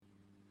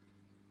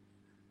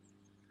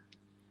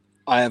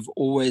I have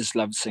always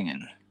loved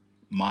singing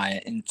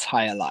my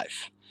entire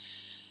life,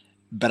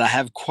 but I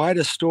have quite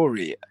a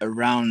story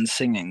around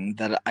singing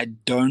that I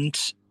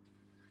don't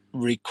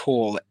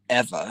recall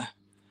ever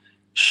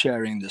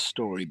sharing the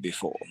story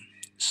before.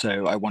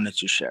 So I wanted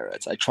to share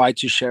it. I tried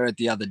to share it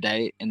the other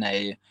day in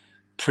a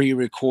pre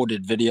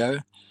recorded video,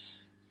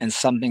 and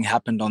something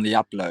happened on the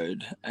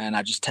upload. And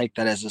I just take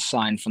that as a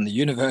sign from the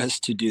universe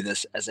to do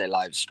this as a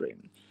live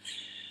stream.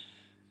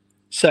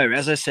 So,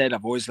 as I said,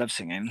 I've always loved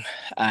singing,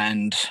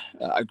 and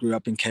I grew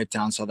up in Cape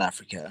Town, South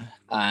Africa,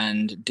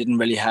 and didn't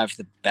really have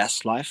the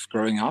best life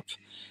growing up.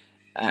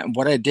 And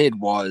what I did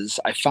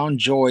was I found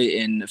joy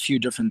in a few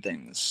different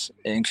things,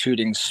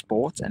 including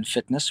sport and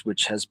fitness,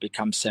 which has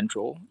become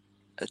central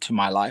to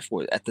my life,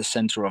 or at the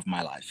center of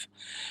my life.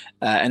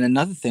 And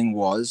another thing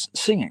was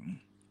singing.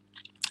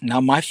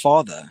 Now, my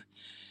father,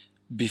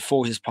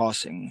 before his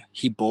passing,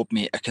 he bought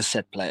me a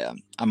cassette player.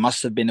 I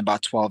must have been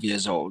about 12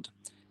 years old.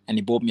 And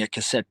he bought me a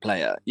cassette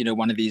player,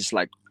 one of these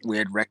like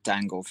weird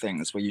rectangle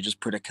things where you just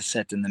put a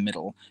cassette in the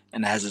middle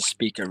and it has a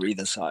speaker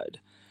either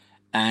side.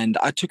 And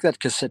I took that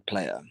cassette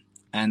player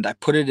and I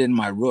put it in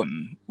my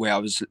room where I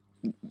was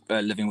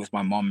living with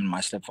my mom and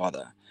my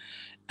stepfather.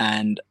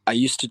 And I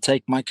used to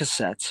take my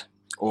cassette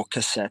or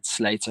cassettes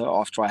later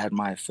after I had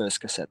my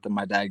first cassette that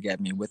my dad gave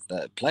me with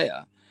the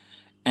player.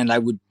 And I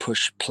would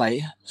push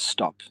play,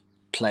 stop,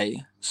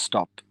 play,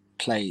 stop,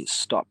 play,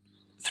 stop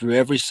through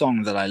every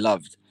song that I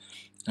loved.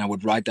 And I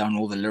would write down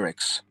all the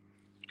lyrics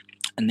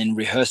and then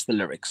rehearse the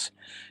lyrics.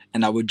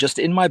 And I would just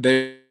in my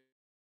bedroom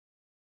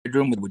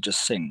would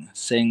just sing,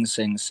 sing,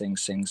 sing, sing,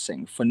 sing,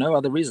 sing for no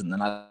other reason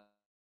than I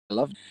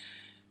loved it.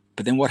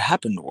 But then what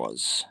happened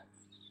was,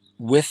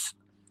 with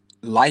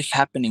life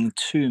happening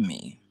to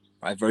me,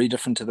 right, very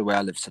different to the way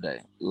I live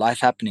today, life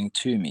happening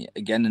to me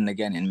again and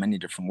again in many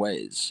different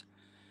ways,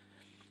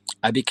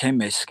 I became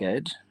a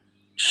scared,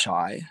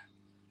 shy,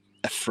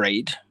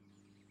 afraid,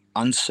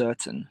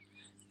 uncertain,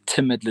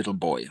 timid little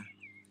boy.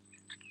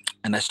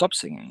 And I stopped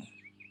singing.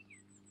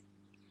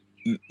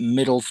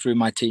 Middle through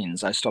my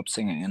teens, I stopped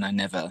singing and I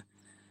never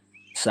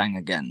sang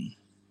again.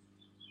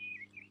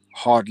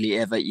 Hardly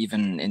ever,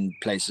 even in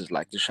places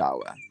like the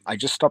shower. I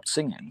just stopped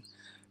singing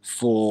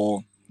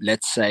for,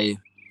 let's say,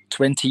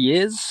 20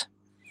 years.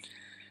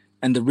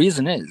 And the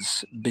reason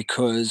is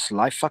because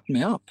life fucked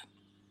me up.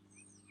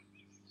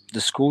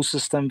 The school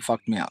system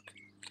fucked me up.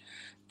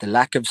 The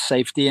lack of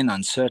safety and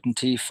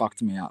uncertainty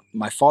fucked me up.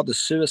 My father's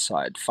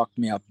suicide fucked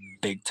me up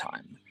big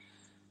time.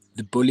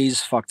 The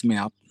bullies fucked me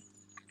up.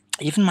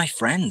 Even my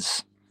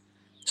friends,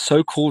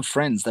 so-called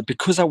friends, that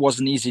because I was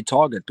an easy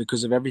target,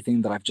 because of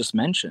everything that I've just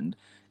mentioned,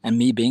 and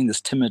me being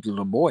this timid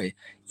little boy,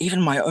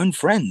 even my own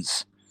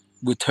friends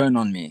would turn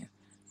on me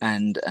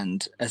and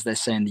as they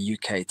say in the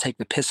UK, take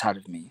the piss out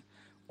of me,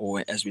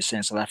 or as we say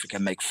in South Africa,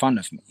 make fun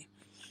of me.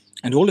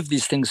 And all of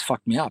these things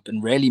fucked me up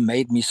and really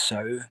made me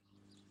so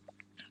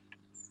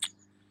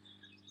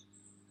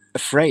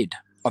afraid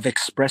of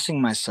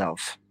expressing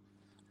myself,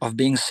 of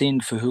being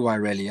seen for who I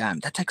really am.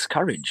 That takes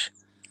courage.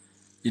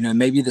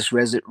 Maybe this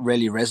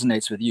really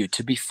resonates with you,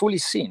 to be fully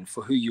seen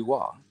for who you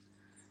are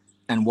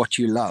and what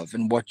you love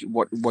and what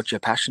you're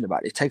passionate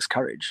about. It takes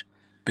courage,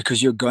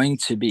 because you're going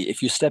to be,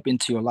 if you step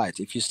into your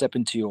light, if you step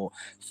into your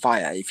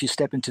fire, if you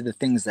step into the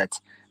things that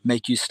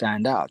make you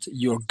stand out,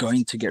 you're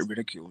going to get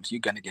ridiculed.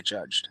 You're going to get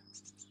judged.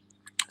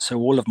 So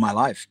all of my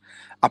life,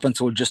 up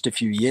until just a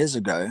few years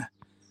ago,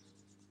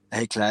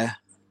 hey Claire,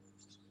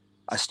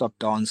 I stopped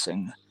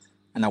dancing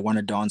and I want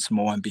to dance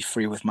more and be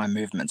free with my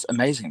movements.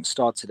 Amazing.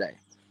 Start today.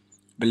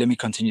 But let me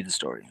continue the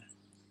story.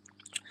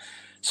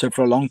 So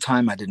for a long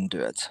time, I didn't do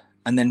it.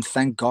 And then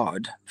thank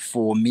God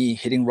for me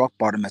hitting rock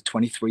bottom at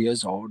 23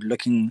 years old,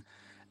 looking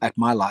at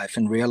my life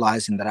and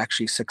realizing that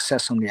actually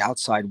success on the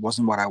outside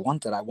wasn't what I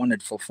wanted. I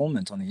wanted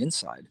fulfillment on the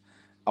inside.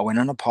 I went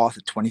on a path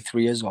at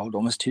 23 years old,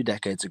 almost 2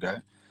 decades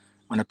ago,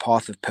 on a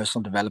path of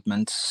personal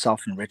development,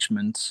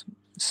 self-enrichment,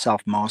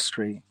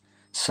 self-mastery,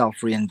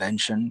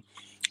 self-reinvention.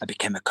 I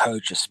became a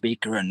coach, a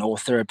speaker, an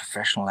author, a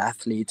professional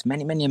athlete,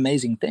 many, many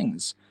amazing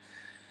things.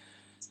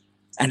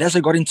 And as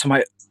I got into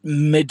my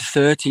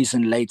mid-30s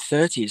and late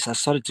 30s, I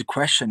started to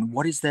question,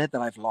 what is there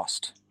that I've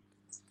lost?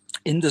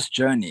 In this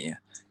journey,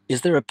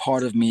 is there a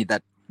part of me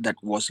that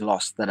was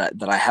lost, that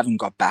I haven't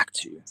got back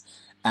to?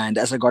 And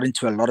as I got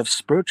into a lot of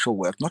spiritual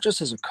work, not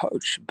just as a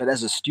coach, but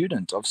as a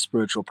student of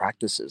spiritual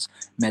practices,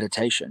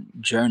 meditation,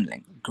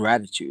 journaling,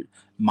 gratitude,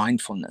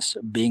 mindfulness,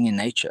 being in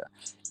nature,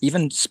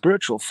 even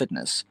spiritual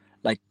fitness,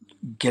 like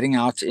getting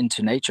out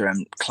into nature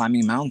and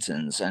climbing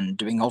mountains and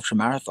doing ultra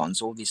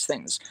marathons, all these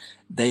things,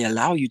 they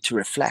allow you to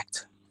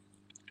reflect.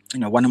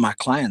 One of my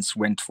clients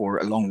went for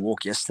a long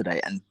walk yesterday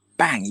and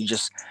bang, he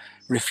just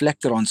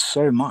reflected on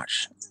so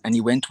much, and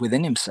he went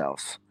within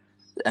himself.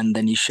 And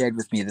then he shared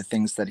with me the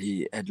things that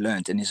he had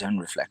learned in his own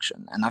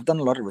reflection. And I've done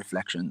a lot of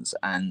reflections.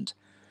 And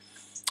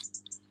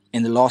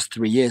in the last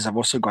 3 years, I've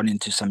also gone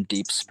into some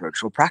deep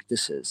spiritual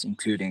practices,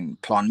 including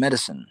plant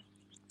medicine.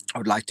 I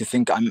would like to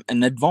think I'm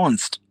an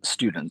advanced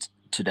student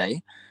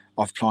today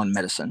of plant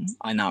medicine.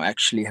 I now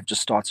actually have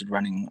just started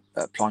running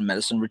plant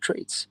medicine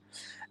retreats.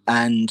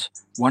 And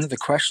one of the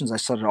questions I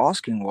started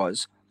asking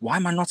was, why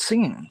am I not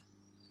singing?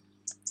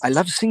 I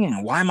love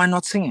singing. Why am I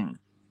not singing?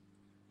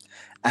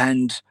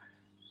 And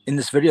in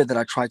this video that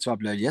I tried to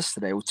upload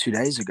yesterday or 2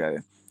 days ago,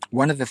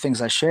 one of the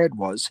things I shared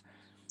was,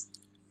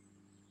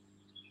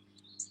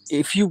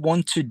 if you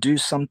want to do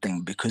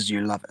something because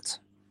you love it,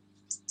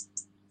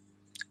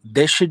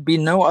 there should be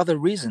no other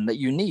reason that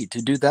you need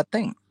to do that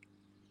thing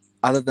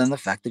other than the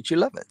fact that you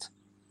love it.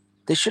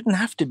 There shouldn't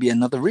have to be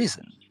another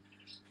reason.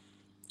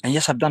 And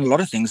yes, I've done a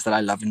lot of things that I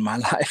love in my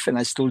life and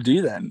I still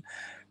do them.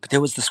 But there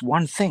was this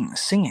one thing,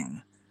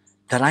 singing,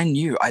 that I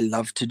knew I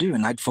loved to do,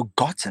 and I'd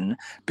forgotten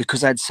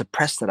because I'd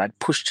suppressed it. I'd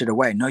pushed it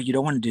away. No, you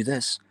don't want to do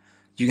this.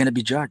 You're going to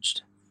be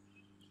judged.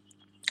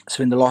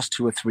 So in the last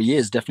 2 or 3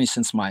 years, definitely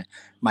since my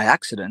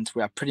accident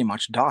where I pretty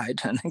much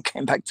died and then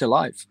came back to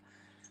life,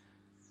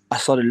 I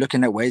started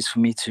looking at ways for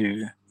me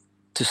to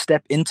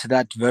step into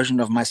that version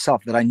of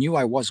myself that I knew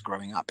I was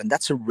growing up. And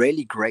that's a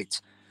really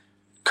great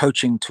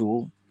coaching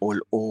tool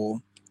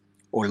or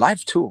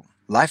life tool,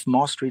 life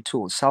mastery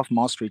tool,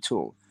 self-mastery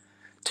tool,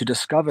 to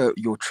discover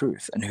your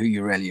truth and who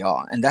you really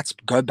are. And that's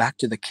go back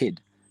to the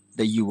kid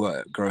that you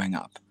were growing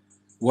up.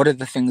 What are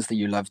the things that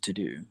you love to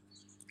do?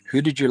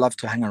 Who did you love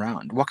to hang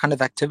around? What kind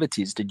of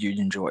activities did you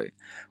enjoy?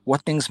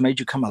 What things made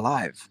you come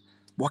alive?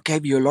 What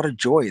gave you a lot of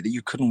joy that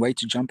you couldn't wait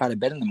to jump out of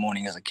bed in the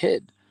morning as a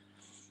kid?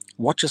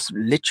 What just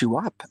lit you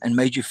up and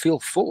made you feel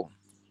full?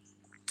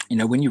 You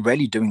know, when you're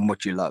really doing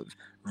what you love,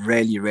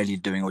 really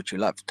doing what you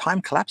love,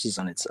 time collapses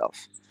on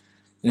itself.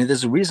 You know,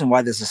 there's a reason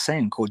why there's a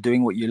saying called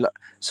doing what you love.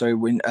 So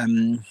when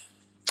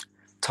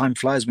time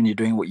flies when you're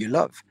doing what you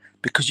love,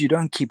 because you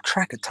don't keep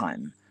track of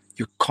time.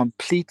 You're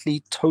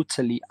completely,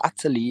 totally,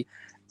 utterly,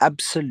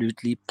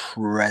 absolutely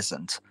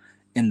present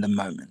in the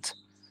moment.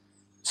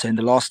 So in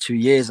the last 2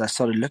 years, I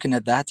started looking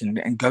at that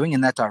and going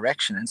in that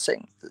direction and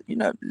saying, you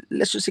know,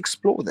 let's just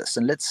explore this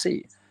and let's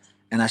see.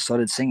 And I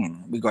started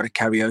singing. We got a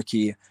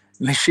karaoke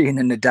machine,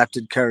 an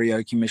adapted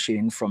karaoke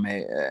machine from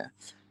a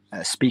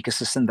speaker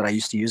system that I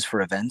used to use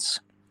for events.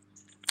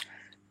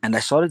 And I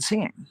started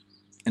singing.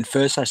 And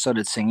first I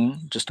started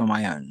singing just on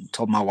my own,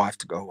 told my wife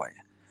to go away.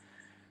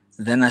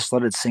 Then I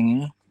started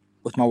singing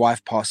with my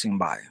wife passing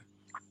by.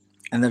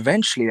 And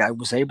eventually I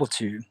was able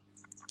to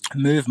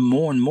move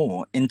more and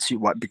more into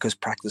what, because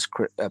practice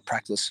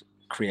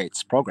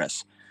creates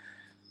progress,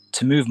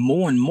 to move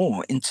more and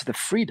more into the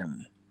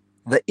freedom,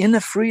 the inner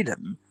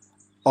freedom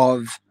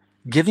of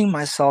giving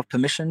myself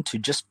permission to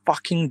just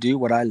fucking do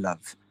what I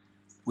love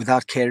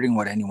without caring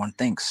what anyone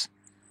thinks.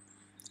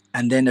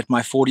 And then at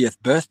my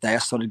 40th birthday, I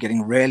started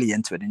getting really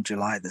into it in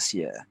July this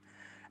year.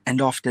 And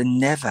after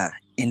never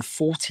in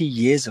 40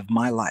 years of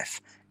my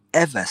life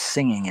ever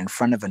singing in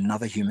front of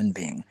another human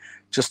being,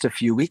 just a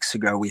few weeks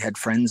ago, we had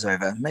friends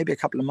over, maybe a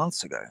couple of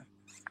months ago,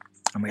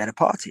 and we had a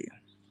party.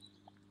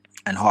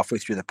 And halfway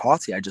through the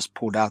party, I just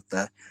pulled out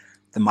the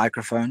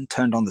microphone,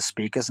 turned on the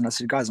speakers, and I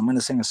said, guys, I'm going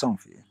to sing a song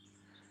for you.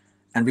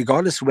 And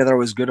regardless of whether it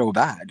was good or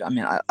bad, I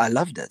mean, I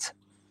loved it.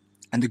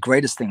 And the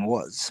greatest thing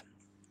was,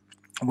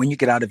 when you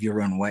get out of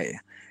your own way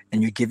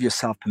and you give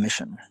yourself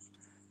permission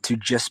to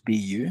just be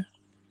you,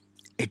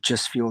 it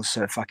just feels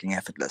so fucking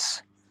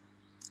effortless.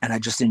 And I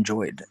just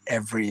enjoyed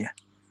every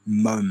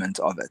moment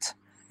of it.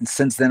 And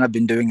since then, I've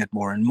been doing it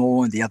more and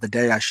more. The other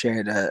day, I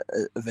shared a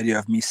video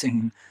of me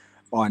singing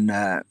on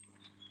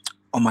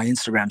my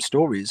Instagram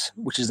stories,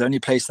 which is the only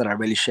place that I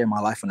really share my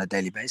life on a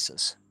daily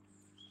basis.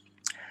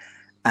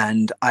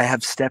 And I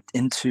have stepped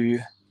into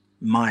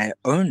my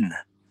own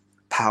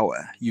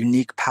power,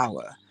 unique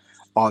power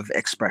of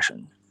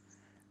expression.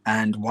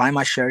 And why am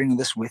I sharing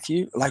this with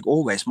you? Like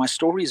always, my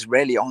stories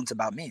really aren't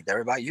about me.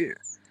 They're about you.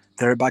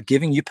 They're about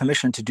giving you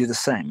permission to do the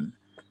same,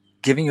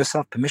 giving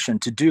yourself permission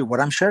to do what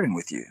I'm sharing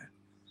with you.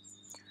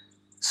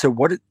 So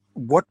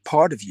what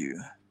part of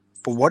you,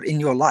 or what in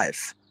your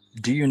life,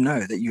 do you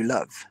know that you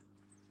love?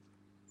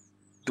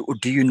 Or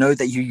do you know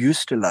that you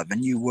used to love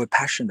and you were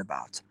passionate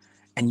about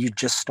and you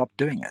just stopped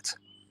doing it?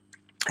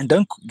 And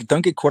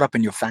don't get caught up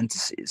in your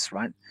fantasies,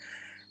 right?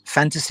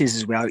 Fantasies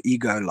is where our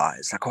ego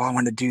lies. Like, oh, I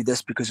want to do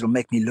this because it'll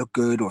make me look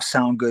good or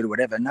sound good or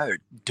whatever. No,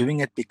 doing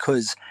it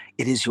because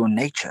it is your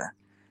nature.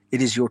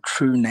 It is your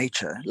true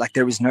nature. Like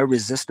there is no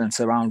resistance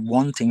around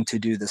wanting to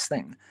do this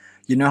thing.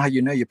 You know how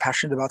you know you're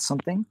passionate about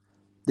something?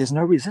 There's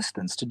no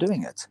resistance to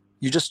doing it.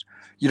 You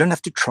don't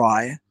have to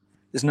try.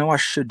 There's no I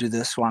should do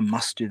this or I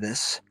must do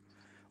this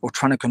or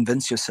trying to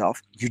convince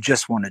yourself. You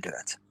just want to do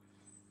it.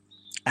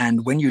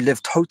 And when you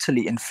live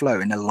totally in flow,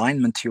 in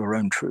alignment to your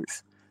own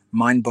truth,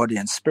 mind, body,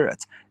 and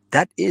spirit,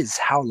 that is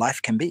how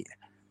life can be.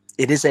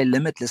 It is a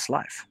limitless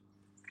life.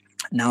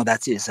 Now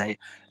that is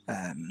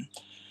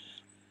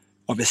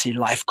obviously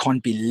life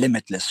can't be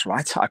limitless,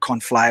 right? I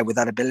can't fly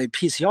without a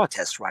PCR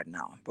test right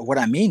now. But what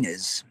I mean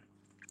is,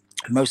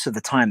 most of the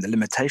time, the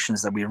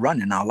limitations that we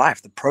run in our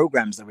life, the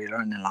programs that we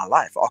run in our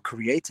life are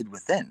created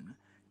within,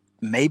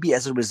 maybe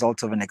as a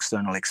result of an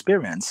external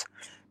experience,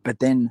 but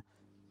then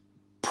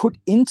put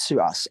into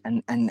us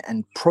and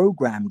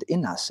programmed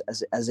in us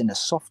as in a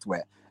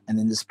software. And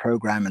then this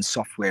program and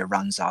software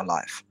runs our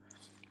life.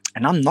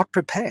 And I'm not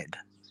prepared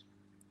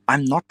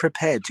I'm not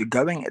prepared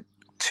going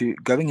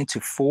into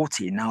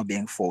 40, now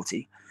being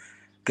 40,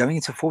 going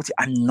into 40,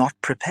 I'm not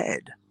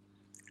prepared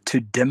to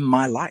dim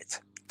my light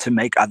to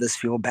make others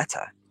feel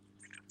better.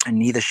 And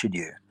neither should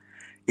you.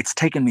 It's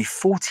taken me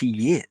 40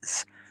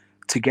 years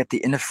to get the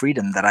inner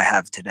freedom that I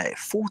have today.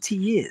 40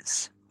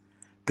 years.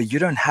 But you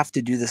don't have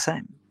to do the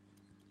same.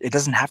 It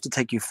doesn't have to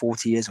take you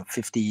 40 years or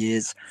 50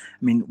 years.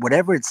 I mean,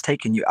 whatever it's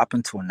taken you up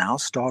until now,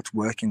 start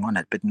working on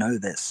it. But know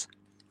this,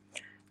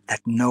 that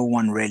no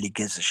one really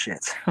gives a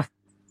shit.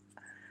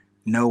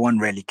 No one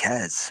really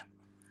cares.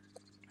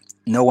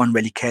 No one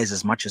really cares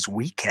as much as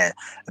we care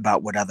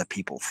about what other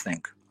people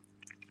think.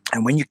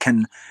 And when you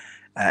can,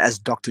 as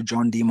Dr.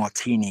 John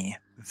Demartini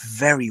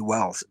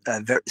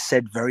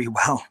said very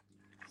well,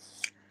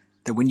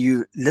 that when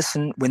you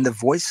listen, when the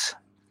voice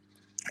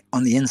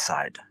on the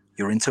inside,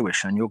 your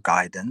intuition, your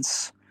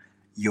guidance,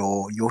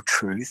 your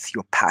truth,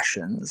 your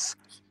passions,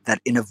 that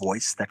inner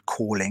voice, that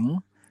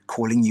calling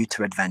you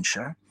to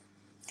adventure,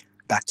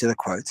 back to the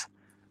quote,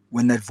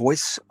 when that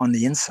voice on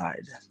the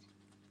inside,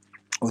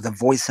 or the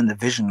voice and the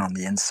vision on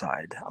the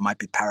inside, I might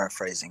be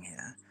paraphrasing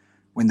here,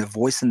 when the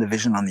voice and the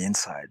vision on the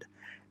inside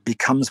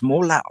becomes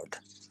more loud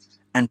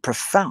and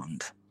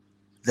profound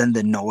than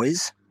the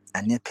noise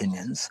and the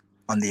opinions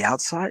on the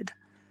outside,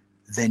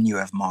 then you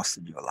have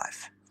mastered your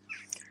life.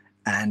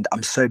 And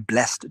I'm so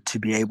blessed to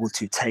be able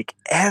to take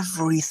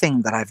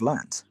everything that I've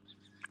learned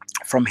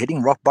from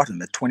hitting rock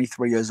bottom at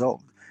 23 years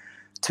old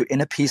to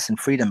inner peace and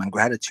freedom and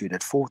gratitude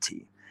at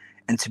 40,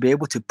 and to be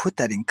able to put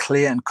that in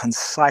clear and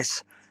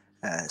concise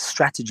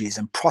strategies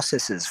and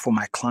processes for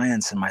my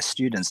clients and my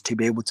students to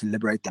be able to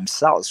liberate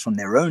themselves from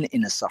their own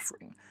inner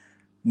suffering,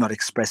 not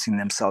expressing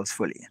themselves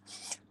fully.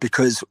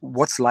 Because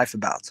what's life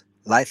about?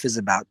 Life is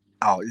about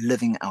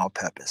living our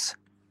purpose.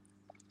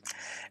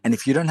 And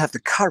if you don't have the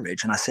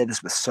courage, and I say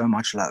this with so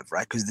much love,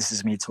 right? Because this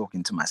is me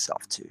talking to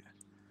myself too.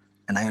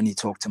 And I only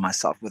talk to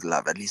myself with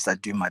love. At least I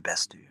do my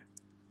best to.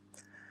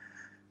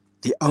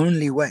 The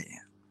only way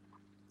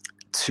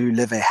to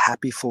live a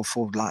happy,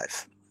 fulfilled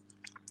life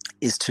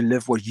is to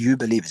live what you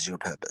believe is your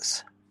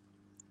purpose.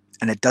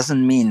 And it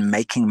doesn't mean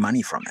making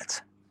money from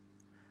it,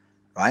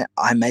 right?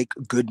 I make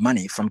good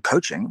money from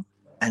coaching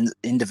and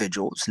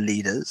individuals,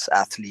 leaders,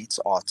 athletes,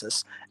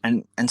 artists,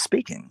 and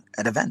speaking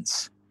at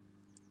events.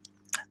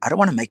 I don't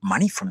want to make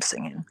money from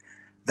singing.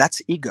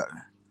 That's ego,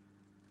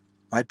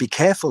 right? Be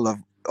careful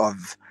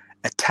of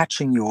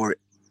attaching your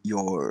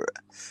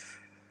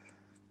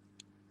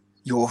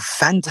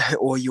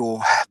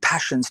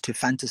passions to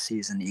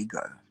fantasies and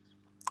ego.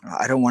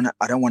 I don't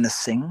want to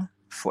sing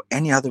for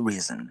any other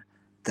reason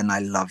than I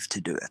love to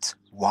do it.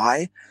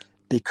 Why?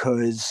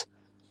 Because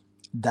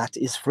that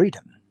is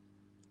freedom.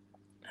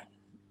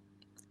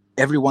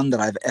 Everyone that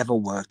I've ever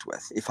worked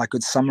with, if I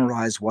could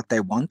summarize what they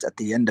want at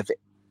the end of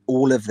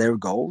all of their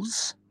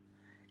goals,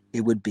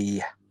 it would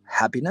be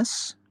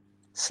happiness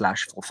 /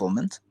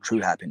 fulfillment, true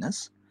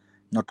happiness,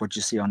 not what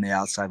you see on the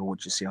outside or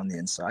what you see on the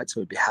inside. So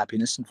it would be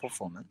happiness and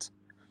fulfillment.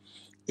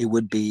 It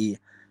would be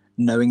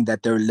knowing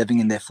that they're living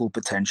in their full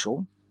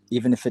potential,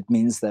 even if it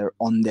means they're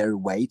on their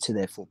way to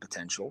their full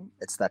potential.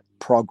 It's that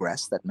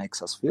progress that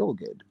makes us feel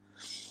good.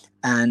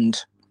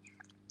 And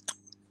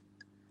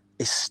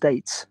a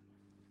state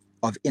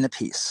of inner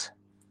peace,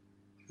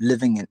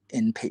 living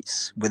in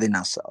peace within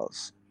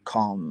ourselves,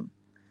 calm,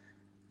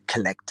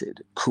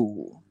 collected,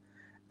 cool.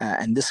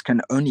 And this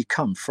can only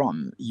come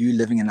from you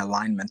living in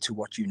alignment to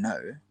what you know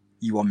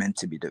you are meant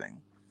to be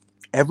doing.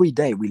 Every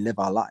day we live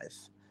our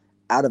life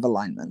out of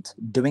alignment,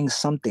 doing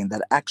something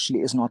that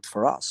actually is not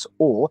for us,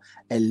 or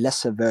a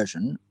lesser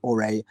version,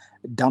 or a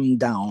dumbed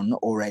down,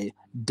 or a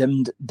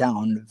dimmed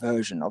down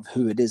version of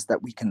who it is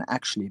that we can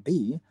actually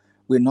be.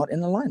 We're not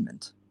in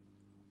alignment.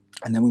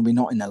 And then when we're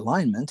not in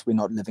alignment, we're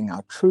not living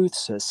our truth.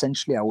 So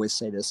essentially, I always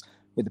say this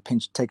with a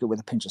pinch, take it with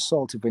a pinch of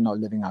salt. If we're not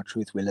living our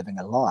truth, we're living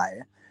a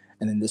lie.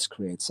 And then this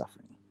creates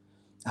suffering.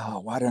 Oh,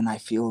 why don't I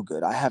feel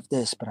good? I have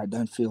this, but I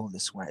don't feel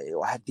this way.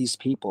 Or I have these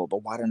people,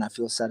 but why don't I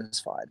feel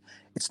satisfied?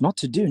 It's not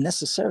to do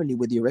necessarily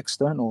with your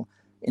external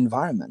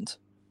environment.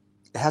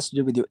 It has to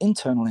do with your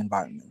internal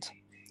environment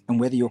and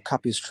whether your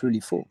cup is truly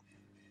full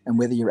and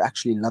whether you're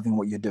actually loving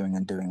what you're doing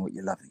and doing what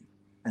you're loving.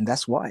 And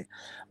that's why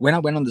when I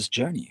went on this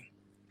journey,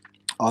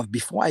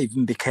 before I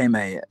even became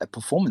a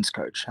performance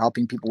coach,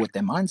 helping people with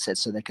their mindset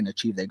so they can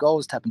achieve their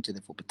goals, tap into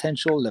their full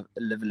potential, live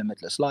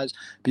limitless lives.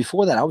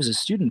 Before that, I was a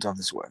student of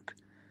this work.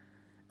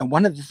 And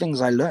one of the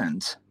things I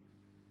learned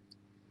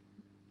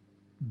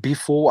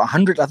before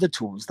 100 other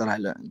tools that I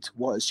learned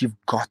was you've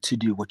got to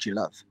do what you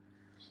love.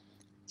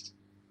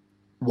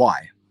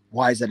 Why?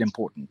 Why is that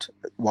important?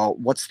 Well,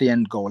 what's the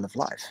end goal of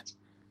life?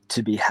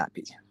 To be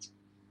happy.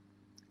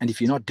 And if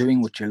you're not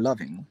doing what you're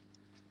loving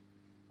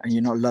and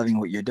you're not loving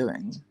what you're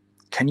doing,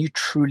 can you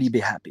truly be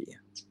happy?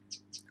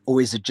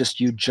 Or is it just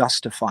you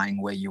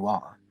justifying where you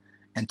are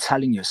and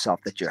telling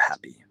yourself that you're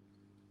happy?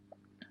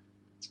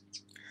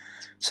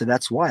 So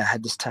that's why I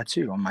had this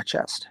tattoo on my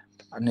chest.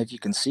 I don't know if you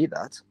can see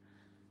that,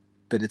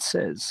 but it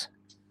says,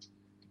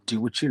 do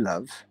what you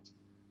love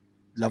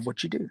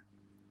what you do.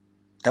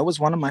 That was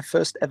one of my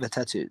first ever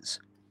tattoos.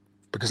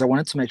 because I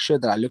wanted to make sure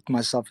that I looked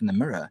myself in the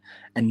mirror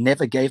and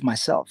never gave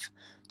myself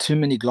too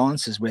many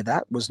glances where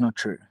that was not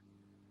true.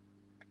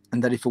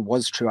 And that if it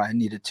was true, I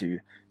needed to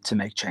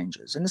make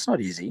changes. And it's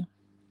not easy.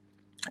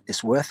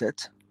 It's worth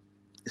it.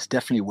 It's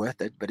definitely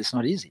worth it, but it's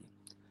not easy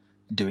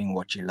doing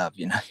what you love,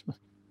 you know.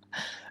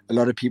 A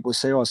lot of people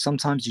say, oh,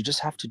 sometimes you just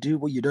have to do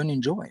what you don't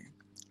enjoy.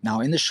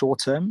 Now, in the short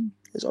term,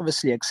 there's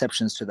obviously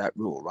exceptions to that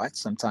rule, right?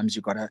 Sometimes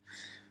you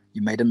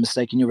made a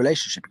mistake in your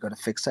relationship, you got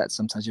to fix that.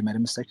 Sometimes you made a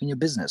mistake in your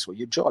business or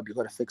your job, you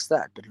got to fix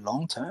that. But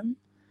long term,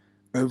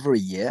 over a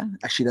year,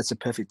 actually, that's a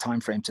perfect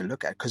time frame to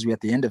look at, because we're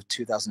at the end of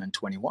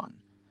 2021.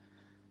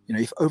 You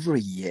know, if over a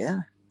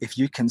year, if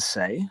you can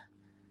say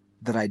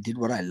that I did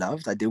what I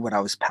loved, I did what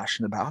I was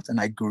passionate about, and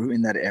I grew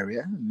in that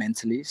area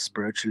mentally,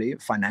 spiritually,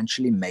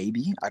 financially,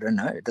 maybe, I don't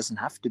know. It doesn't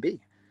have to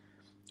be.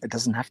 It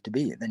doesn't have to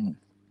be.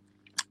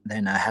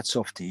 Then hats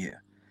off to you.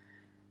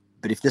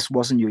 But if this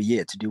wasn't your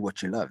year to do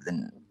what you love,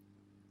 then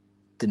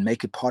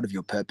make it part of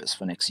your purpose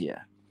for next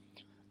year.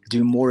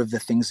 Do more of the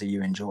things that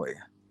you enjoy,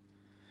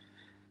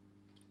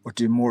 or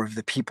do more of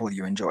the people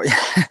you enjoy.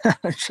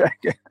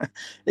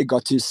 It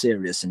got too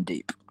serious and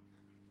deep.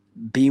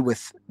 Be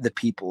with the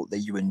people that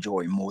you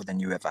enjoy more than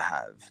you ever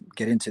have.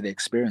 Get into the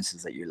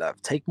experiences that you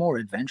love. Take more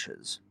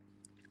adventures.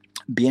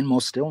 Be in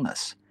more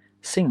stillness.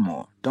 Sing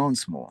more,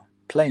 dance more,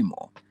 play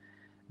more.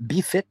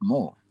 Be fit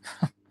more.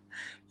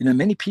 You know,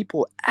 many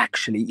people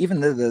actually,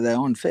 even though they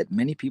aren't fit,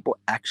 many people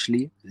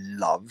actually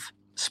love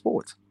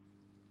sport.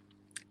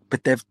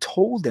 But they've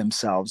told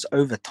themselves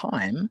over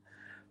time,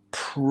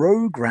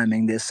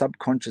 programming their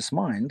subconscious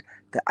mind,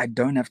 that I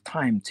don't have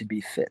time to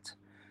be fit.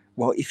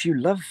 Well, if you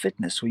love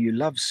fitness, or you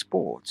love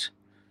sport,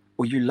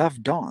 or you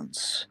love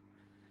dance,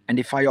 and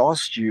if I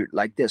asked you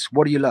like this,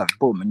 what do you love?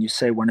 Boom, and you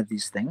say one of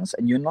these things,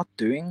 and you're not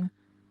doing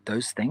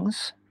those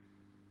things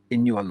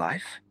in your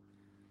life,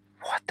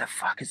 what the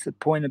fuck is the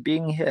point of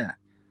being here?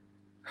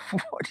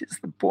 What is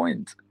the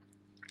point?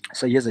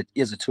 So here's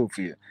a tool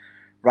for you.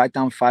 Write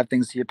down 5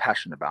 things that you're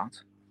passionate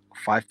about,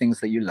 5 things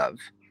that you love,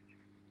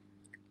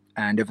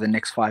 and over the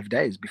next 5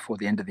 days before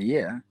the end of the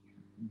year,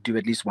 do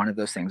at least one of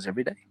those things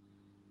every day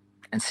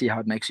and see how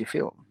it makes you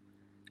feel.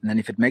 And then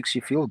if it makes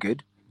you feel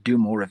good, do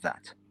more of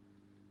that.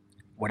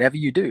 Whatever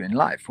you do in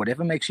life,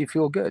 whatever makes you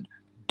feel good,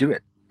 do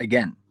it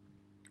again.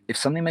 If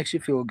something makes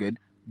you feel good,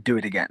 do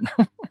it again.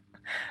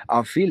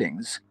 Our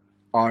feelings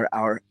are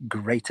our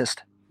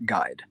greatest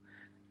guide.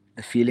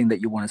 The feeling that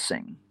you want to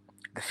sing,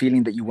 the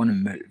feeling that you want to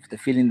move, the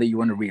feeling that you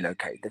want to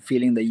relocate, the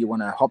feeling that you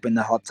want to hop in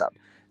the hot tub,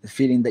 the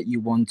feeling that you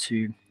want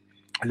to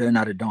learn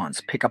how to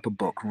dance, pick up a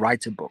book,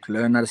 write a book,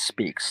 learn how to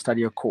speak,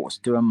 study a course,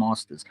 do a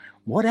master's,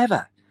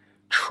 whatever.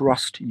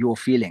 Trust your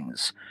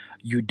feelings.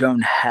 You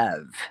don't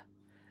have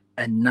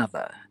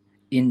another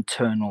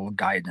internal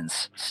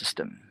guidance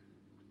system.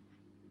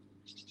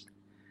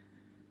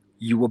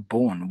 You were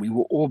born, we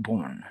were all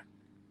born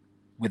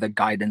with a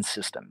guidance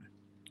system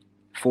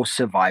for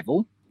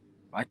survival,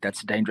 right?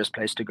 That's a dangerous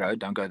place to go.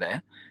 Don't go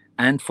there.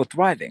 And for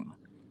thriving,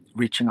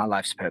 reaching our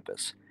life's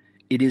purpose.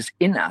 It is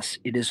in us.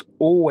 It has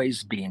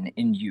always been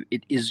in you.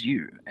 It is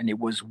you, and it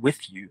was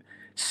with you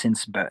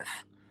since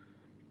birth.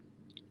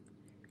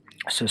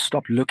 So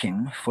stop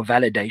looking for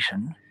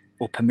validation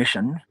or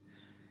permission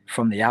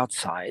from the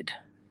outside,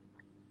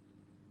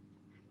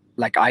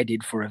 like I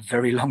did for a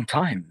very long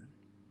time,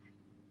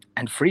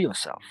 and free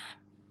yourself.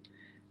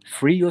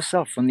 Free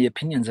yourself from the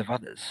opinions of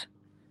others.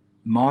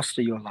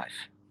 Master your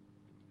life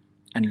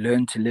and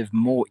learn to live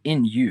more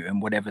in you,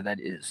 and whatever that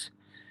is.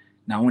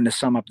 Now, I want to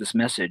sum up this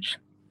message,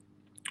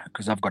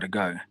 because I've got to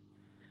go,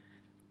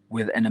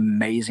 with an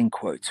amazing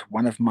quote.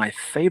 One of my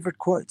favorite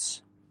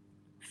quotes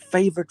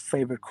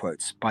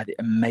by the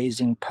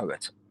amazing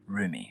poet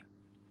Rumi.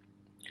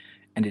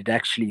 And it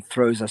actually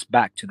throws us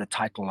back to the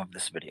title of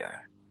this video.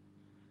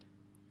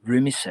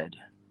 Rumi said,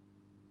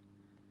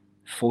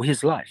 for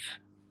his life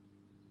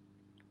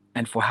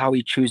and for how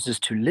he chooses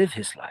to live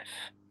his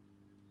life,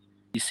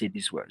 he said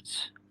these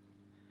words: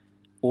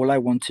 all I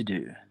want to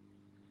do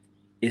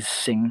is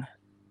sing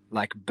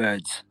like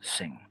birds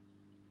sing,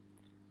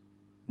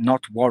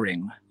 not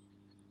worrying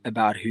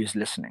about who's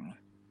listening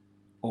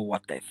or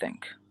what they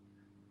think.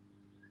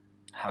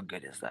 How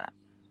good is that?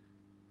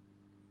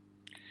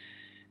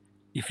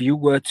 If you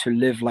were to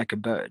live like a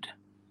bird,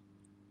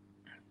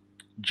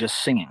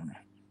 just singing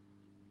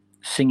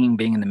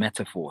being in the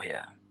metaphor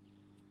here,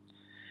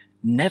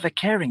 never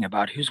caring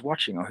about who's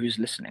watching or who's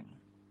listening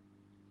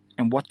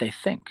and what they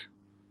think,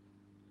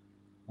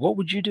 what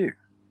would you do?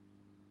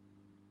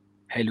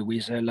 Hey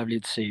Louisa, lovely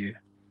to see you.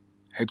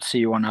 Hope to see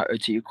you on our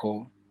OTE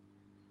call.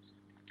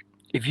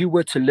 If you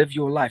were to live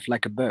your life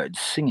like a bird,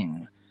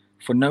 singing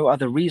for no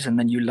other reason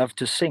than you love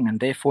to sing, and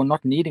therefore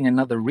not needing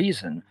another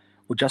reason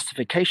or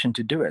justification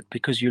to do it,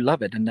 because you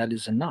love it and that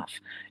is enough.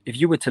 If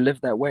you were to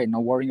live that way,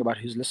 not worrying about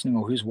who's listening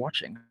or who's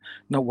watching,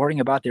 not worrying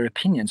about their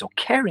opinions or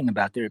caring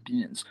about their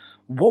opinions,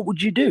 what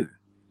would you do?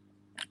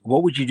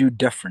 What would you do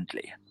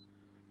differently?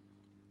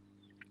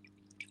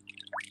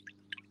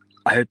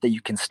 I hope that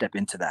you can step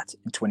into that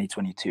in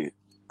 2022,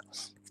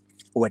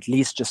 or at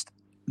least just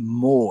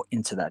more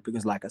into that,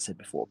 because like I said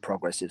before,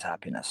 progress is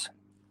happiness.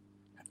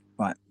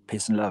 Right.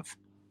 Peace and love.